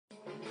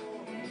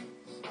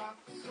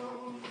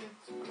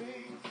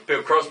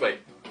Bill Crosby.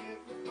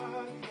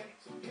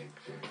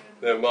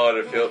 Never mind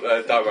if you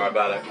don't worry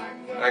about it.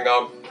 Hang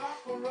on.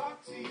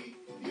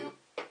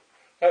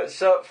 It's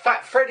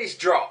Fat Freddy's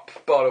Drop,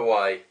 by the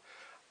way.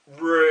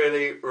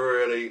 Really,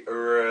 really,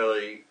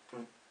 really,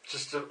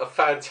 just a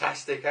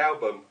fantastic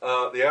album.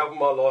 The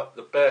album I like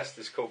the best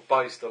is called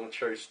Based on a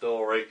True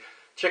Story.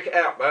 Check it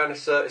out, man.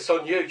 It's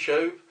on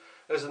YouTube.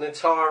 There's an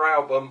entire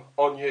album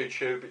on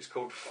YouTube. It's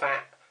called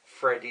Fat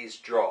Freddy's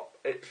Drop.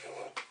 It's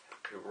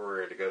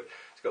really good.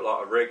 It's got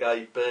like a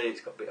reggae beat.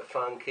 It's got a bit of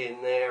funk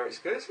in there. It's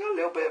good. It's got a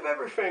little bit of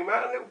everything,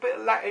 man. A little bit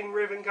of Latin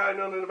rhythm going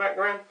on in the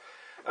background.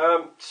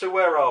 So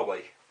where are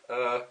we?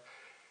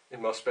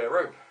 In my spare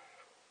room.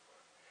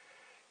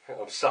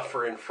 I'm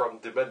suffering from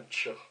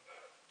dementia.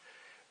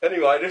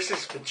 Anyway, this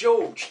is for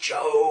George.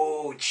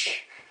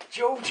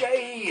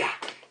 Georgie!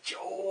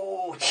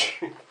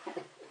 George!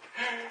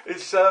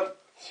 It's, your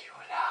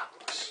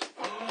lungs.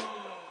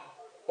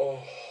 Oh.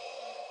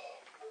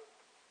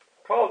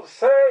 Can't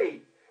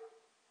see!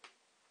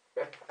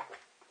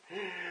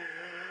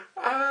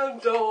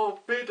 And I'll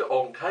bid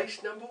on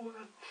case number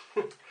 1.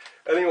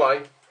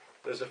 Anyway,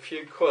 there's a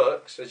few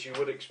quirks, as you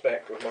would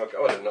expect with my...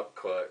 Oh, they're not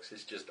quirks,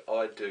 it's just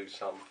I do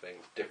some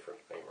things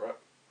differently, right?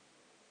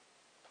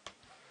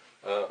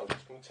 I'm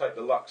just going to take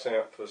the Luxe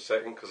out for a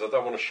second, because I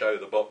don't want to show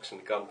the box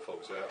and the gun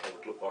falls out. I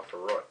would look like a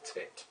right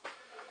tit.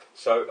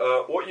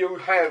 So, what you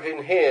have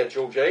in here,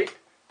 Georgie...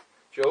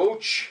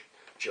 George...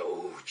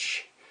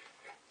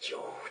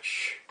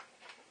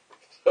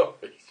 Sorry,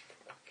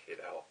 fucking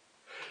hell.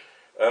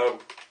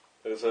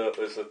 There's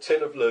a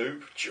tin of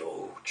lube,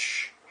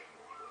 George...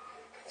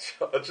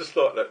 I just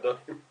like that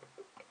name.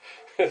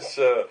 There's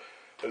a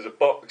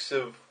box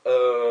of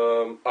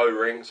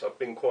O-rings. I've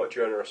been quite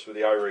generous with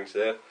the O-rings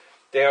there.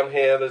 Down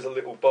here there's a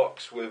little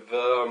box with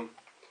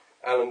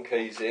Allen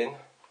keys in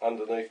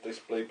underneath this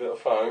blue bit of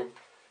foam.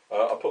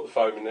 I put the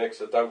foam in there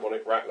because I don't want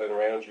it rattling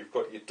around. You've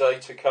got your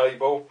data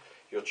cable,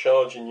 your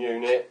charging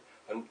unit,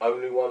 and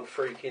only one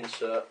freak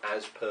insert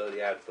as per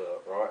the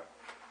advert, right?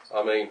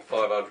 I mean,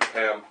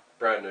 £500,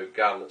 brand new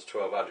gun that's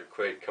 1,200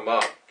 quid. Come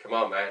on,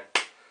 man.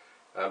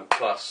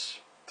 Plus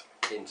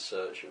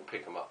inserts, you can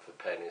pick them up for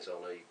pennies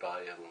on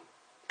eBay, and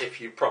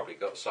if you've probably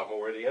got some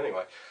already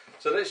anyway.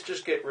 So let's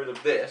just get rid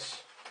of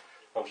this.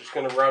 I'm just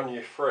going to run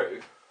you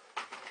through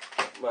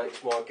what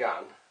makes my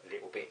gun a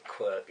little bit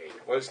quirky.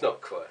 Well, it's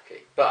not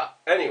quirky, but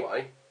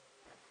anyway,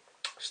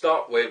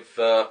 start with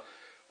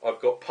I've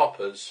got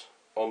poppers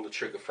on the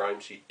trigger frame,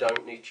 so you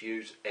don't need to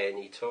use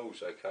any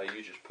tools, okay?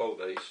 You just pull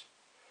these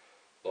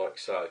like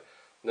so.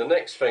 And the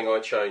next thing I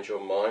change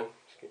on mine,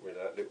 let's get rid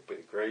of that little bit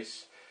of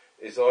grease,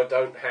 is I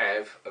don't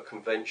have a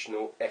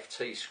conventional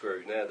FT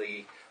screw. Now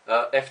the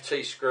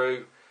FT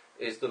screw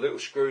is the little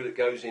screw that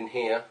goes in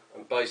here,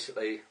 and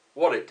basically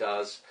what it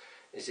does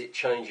is it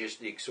changes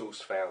the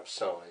exhaust valve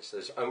size.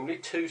 There's only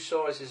 2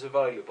 sizes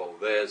available.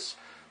 There's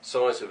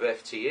size of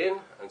FT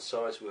in and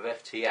size with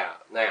FT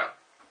out. Now,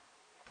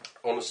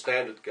 on a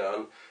standard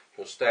gun,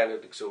 your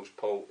standard exhaust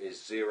port is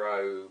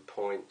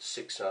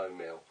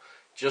 0.60mm.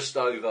 Just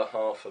over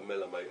 0.5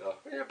 millimetre,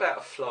 about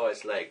a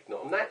fly's leg.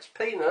 Not, and that's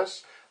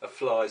penis, a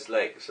fly's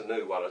leg. It's a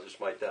new one, I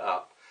just made that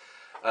up.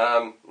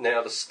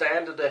 Now the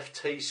standard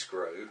FT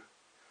screw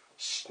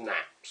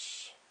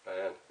snaps,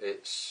 and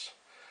it's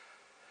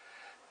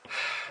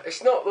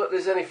not that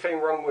there's anything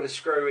wrong with the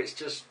screw, it's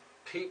just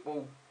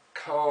people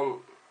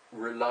can't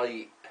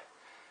relate.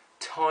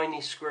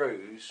 Tiny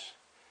screws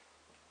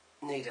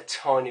need a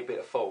tiny bit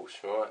of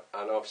force, right?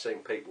 And I've seen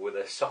people with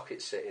their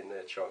socket sitting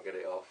there trying to get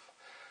it off.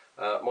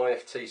 My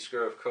FT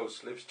screw, of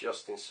course, lives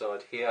just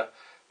inside here.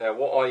 Now,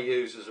 what I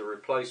use as a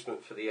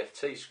replacement for the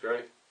FT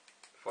screw,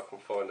 if I can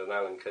find an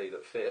Allen key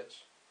that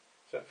fits.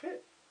 Does that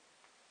fit?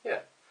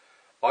 Yeah.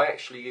 I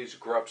actually use a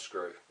grub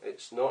screw.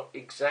 It's not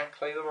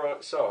exactly the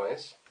right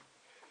size,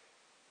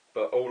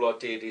 but all I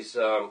did is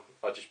I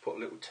just put a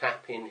little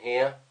tap in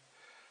here,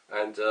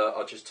 and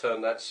I just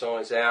turn that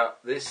size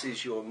out. This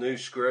is your new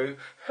screw.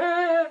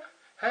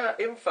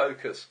 In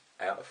focus.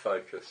 Out of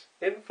focus.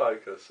 In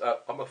focus.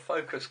 I'm a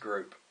focus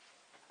group.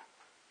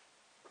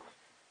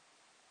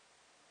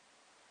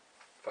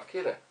 Fuck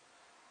you then.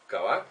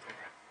 Go home.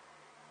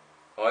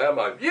 I am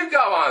home. You go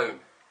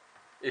home!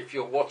 If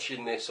you're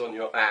watching this on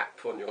your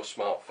app, on your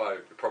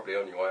smartphone, you're probably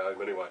on your way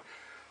home anyway.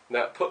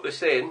 Now put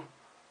this in.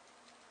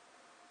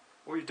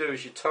 All you do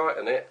is you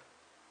tighten it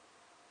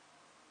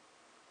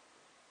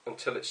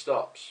until it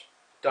stops.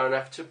 Don't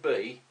have to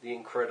be the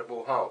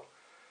Incredible Hulk.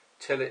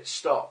 Till it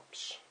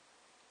stops.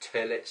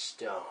 Till it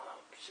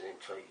stops. And then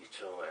take your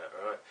toe out,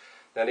 right?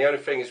 Now the only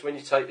thing is when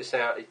you take this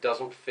out, it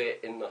doesn't fit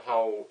in the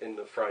hole in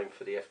the frame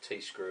for the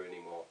FT screw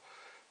anymore.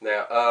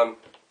 Now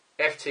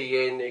FT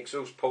in, the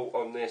exhaust port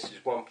on this is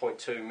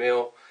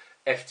 1.2mm.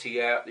 FT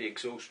out, the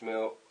exhaust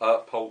port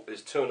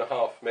is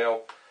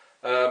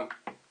 2.5mm.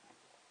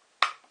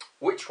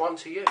 Which one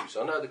to use?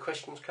 I know the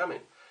question's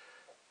coming.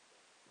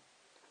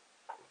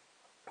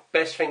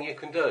 Best thing you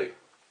can do.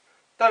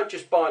 Don't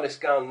just buy this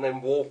gun and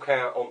then walk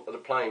out onto the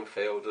playing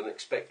field and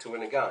expect to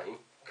win a game,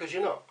 because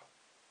you're not.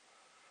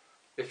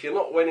 if you're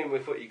not winning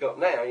with what you got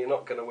now, you're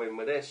not going to win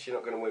with this, you're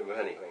not going to win with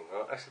anything,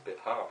 right? That's a bit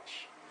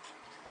harsh.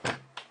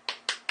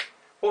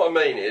 What I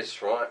mean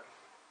is, right,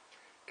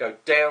 go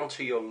down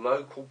to your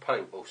local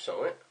paintball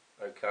site,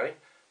 okay,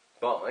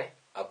 buy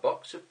a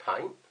box of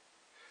paint,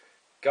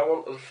 go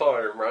onto the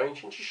firing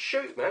range and just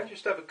shoot, man.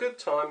 Just have a good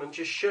time and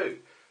just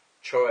shoot.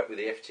 Try it with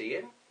the FT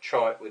in,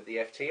 try it with the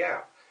FT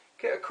out.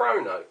 Get a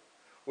chrono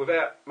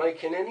without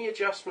making any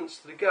adjustments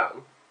to the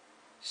gun.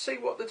 See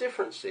what the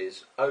difference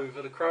is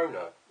over the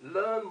chrono.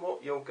 Learn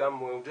what your gun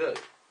will do.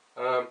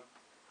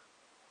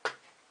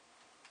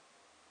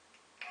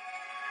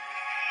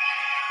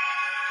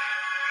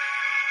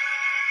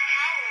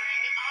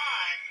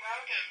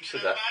 So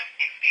that.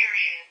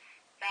 Experience.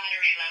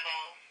 Battery level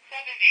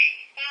 75%.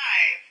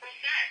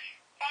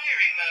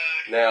 Firing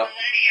mode. Now,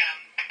 Millennium.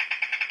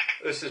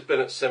 this has been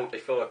at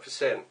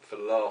 75% for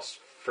the last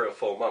 3 or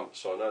 4 months,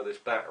 so I know this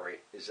battery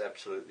is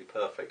absolutely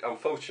perfect.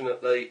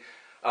 Unfortunately,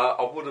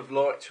 I would have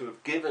liked to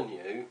have given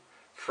you,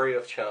 free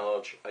of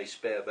charge, a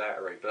spare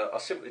battery, but I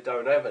simply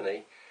don't have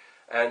any,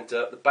 and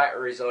the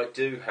batteries I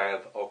do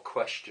have are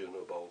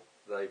questionable.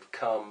 They've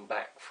come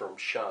back from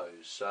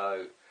shows,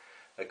 so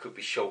they could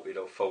be shorted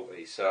or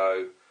faulty.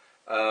 So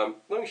as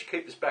long as you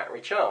keep this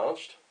battery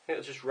charged,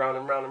 it'll just run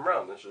and run and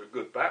run. This is a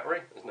good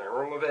battery, there's nothing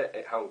wrong with it,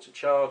 it holds a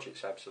charge,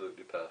 it's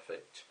absolutely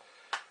perfect.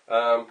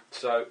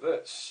 So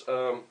let's,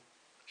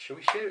 shall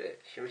we shoot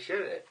it? Shall we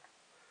shoot it?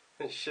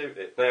 Let's shoot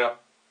it. Now,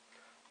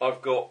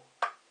 I've got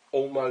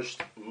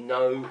almost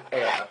no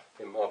air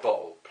in my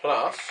bottle,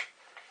 plus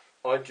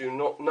I do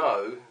not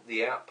know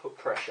the output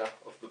pressure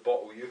of the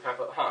bottle you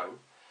have at home.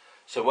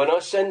 So when I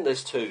send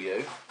this to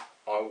you,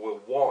 I will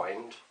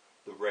wind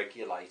the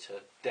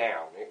regulator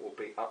down. It will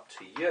be up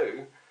to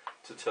you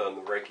to turn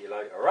the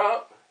regulator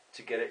up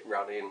to get it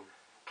running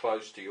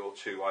close to your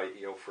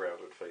 280 or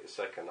 300 feet a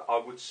second. I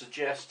would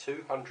suggest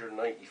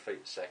 280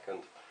 feet a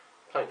second.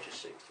 Paint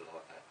just seems to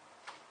like that.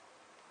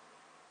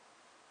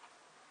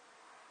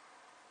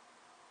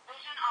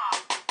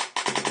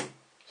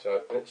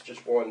 So let's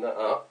just wind that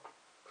up,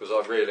 because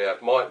I really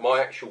have,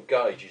 my actual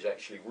gauge is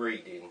actually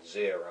reading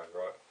 0,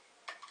 right?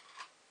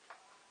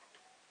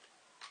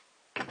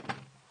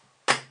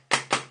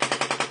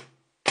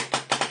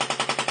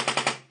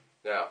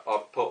 Now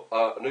I've put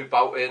a new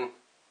bolt in,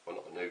 well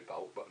not a new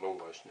bolt, but an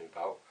almost new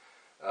bolt.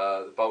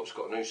 The bolt's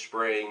got a new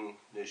spring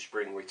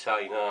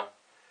retainer.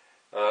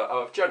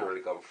 I've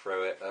generally gone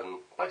through it, and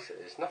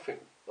basically there's nothing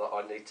that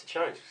I need to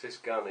change, because this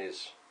gun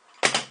is...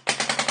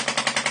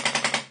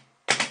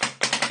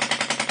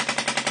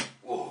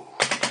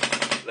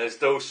 Les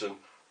Dawson.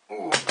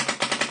 Ooh.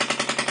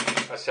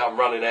 That's how I'm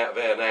running out of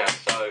air now,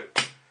 so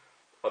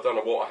I don't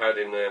know what I had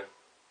in there.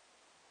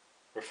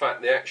 In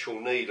fact, the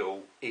actual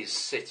needle is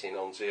sitting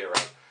on 0,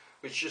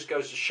 which just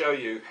goes to show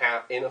you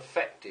how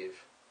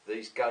ineffective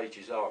these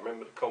gauges are.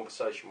 Remember the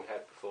conversation we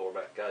had before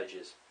about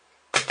gauges?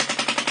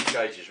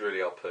 Gauges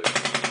really are poo.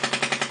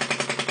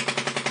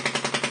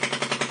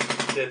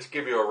 Yeah, to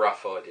give you a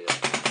rough idea.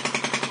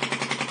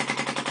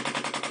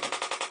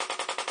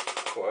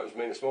 Well, that was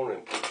me this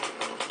morning.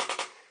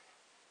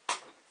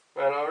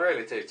 Man, I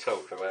really do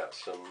talk about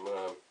some,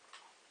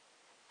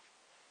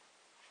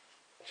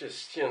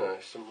 just, you know,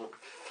 some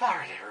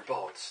thoroughly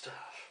robotic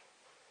stuff.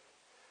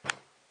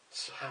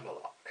 So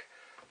hammerlock.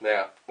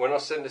 Now, when I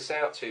send this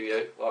out to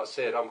you, like I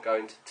said, I'm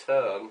going to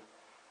turn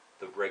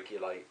the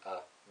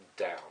regulator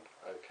down,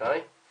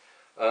 okay?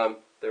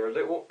 There are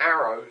little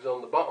arrows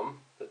on the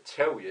bottom that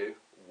tell you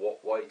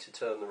what way to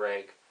turn the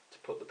reg to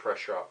put the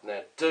pressure up.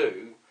 Now,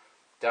 do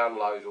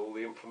download all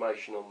the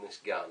information on this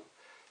gun,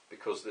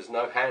 because there's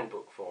no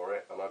handbook for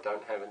it and I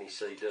don't have any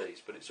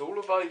CDs, but it's all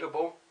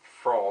available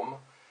from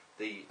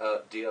the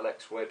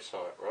DLX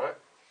website, right?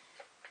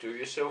 Do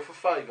yourself a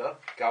favour,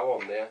 go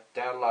on there,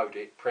 download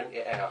it, print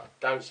it out.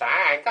 Don't say,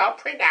 I got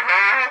a printer.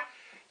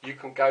 You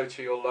can go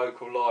to your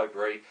local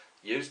library,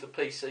 use the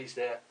PCs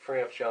there, free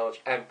of charge,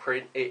 and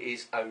print. It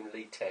is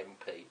only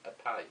 10p a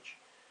page.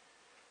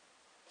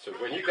 So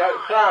when you go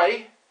to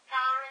play,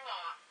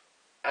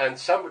 and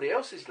somebody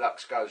else's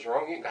Luxe goes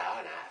wrong, you can go,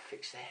 oh no,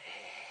 fix that.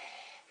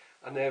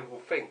 And they will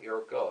think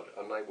you're a god,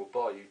 and they will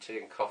buy you tea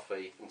and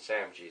coffee and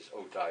sandwiches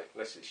all day,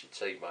 unless it's your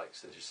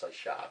teammates that just say,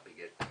 shut up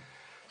again.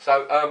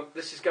 So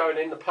this is going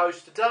in the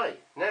post today.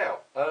 Now,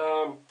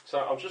 so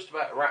I'm just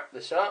about to wrap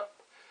this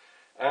up,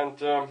 and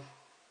kind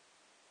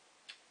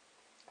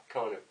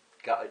of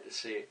gutted to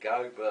see it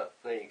go, but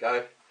there you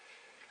go.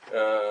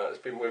 It's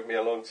been with me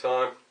a long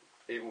time,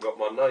 even got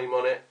my name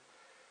on it,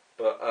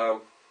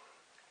 but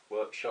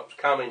workshop's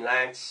coming,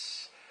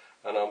 lads.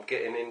 And I'm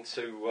getting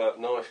into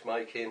knife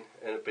making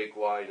in a big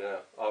way now.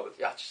 I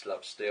just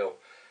love steel,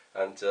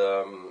 and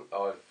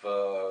I've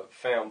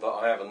found that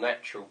I have a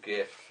natural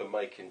gift for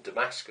making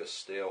Damascus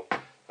steel.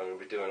 I'm going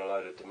to be doing a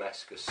load of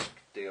Damascus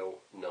steel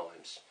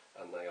knives,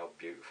 and they are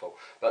beautiful.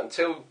 But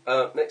until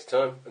next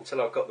time,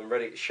 until I've got them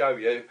ready to show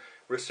you,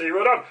 we'll see you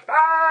on.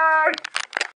 Bye!